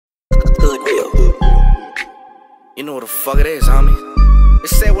You know what the fuck it is, homie. It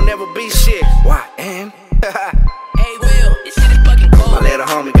said we'll never be shit. Why? And? Hey, Will, this shit is fucking cold. My little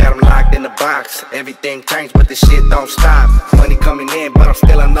homie got him locked in the box. Everything changed, but this shit don't stop. Money coming in, but I'm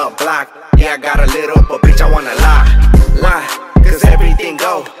still on the block. Yeah, I got a little, but bitch, I wanna lie, cause everything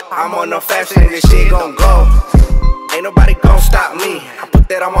go. I'm on the fashion and this shit gon' go. Ain't nobody gon' stop me. I put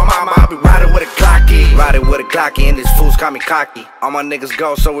that on my mama, I'll be riding with a Glocky. Riding with a Glocky and these fools call me cocky. All my niggas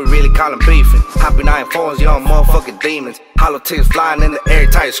go, so we really call them beefing. Hopping iron phones, young motherfucking demons. Hollow tips flying in the air,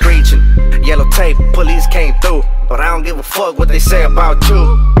 tight screeching. Yellow tape, police came through, but I don't give a fuck what they say about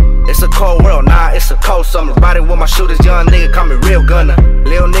you. It's a cold world, nah, it's a cold summer. Riding with my shooters, young nigga call me real gunner.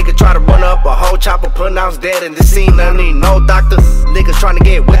 Little nigga try to run up a whole chopper, pronounced dead in the scene. I need no doctor. Niggas trying to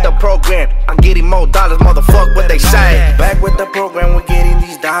get with the program. I'm getting more dollars, motherfuck what they say. Back with the program, we're getting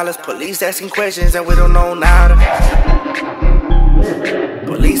these dollars. Police asking questions and we don't know nada.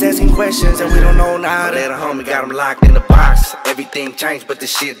 Police asking questions and we don't know nada. Little homie got him locked in the box. Everything changed, but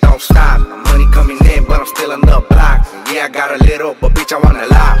this shit don't stop. Money coming in, but I'm still on the block. Yeah, I got a little, but bitch, I wanna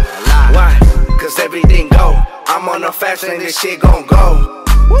lie. Why? Cause everything go. I'm on the fashion and this shit gon' go.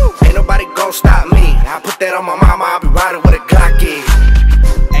 Ain't nobody gon' stop me. I put that on my mama, I'll be riding with a Glocky.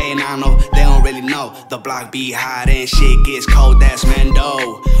 Hey, Nano, they don't really know. The block be hot and shit gets cold, that's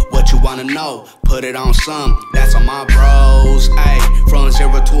Mando. What you wanna know? Put it on some, that's on my bros. Ayy, from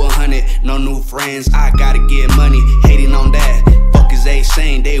 0 to 100, no new friends, I gotta get money. Hating on that, fuck is they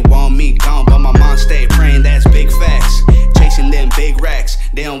saying? They want me gone, but my mom stay praying, that's big facts. Chasing them big racks,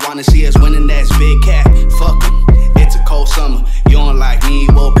 they don't wanna see us winning, that's big cap. Fuck 'em, it's a cold summer. You don't like me,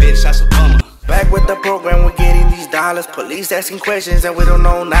 well bitch, that's a bummer. Back with the program, we're getting these dollars. Police asking questions and we don't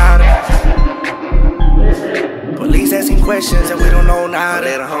know nada. Police asking questions and we don't know nada.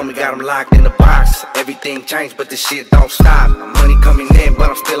 Little homie got him locked in the box. Everything changed, but this shit don't stop. Money coming in, but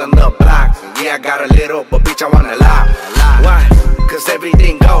I'm still on the block. Yeah, I got a little, but bitch, I wanna lie. Why? Cause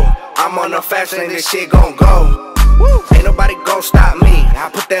everything go. I'm on the fashion and this shit gon' go. Ain't nobody gon' stop me. I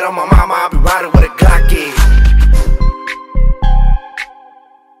put that on my mama, I'll be riding with a Glocky.